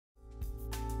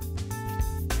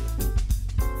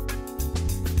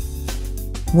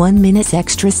1 minute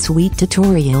ZeXtras Suite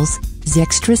Tutorials,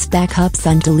 ZeXtras Backup's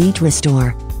Undelete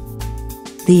Restore.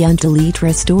 The Undelete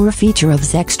Restore feature of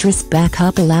ZeXtras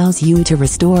Backup allows you to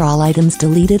restore all items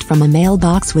deleted from a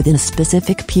mailbox within a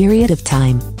specific period of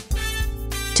time.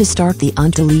 To start the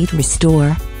Undelete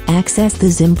Restore, access the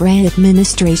Zimbra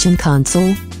administration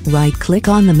console, right-click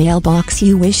on the mailbox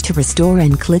you wish to restore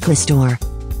and click Restore.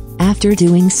 After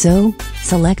doing so,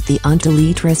 select the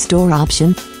Undelete Restore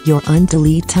option, your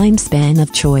undelete time span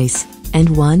of choice,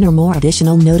 and one or more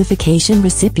additional notification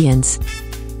recipients.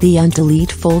 The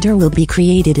Undelete folder will be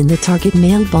created in the target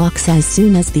mailbox as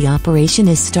soon as the operation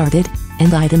is started,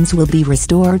 and items will be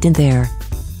restored in there.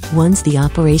 Once the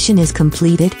operation is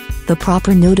completed, the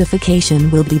proper notification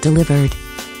will be delivered.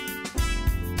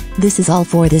 This is all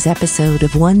for this episode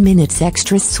of 1 Minute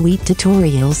ZeXtras Suite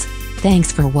Tutorials.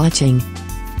 Thanks for watching.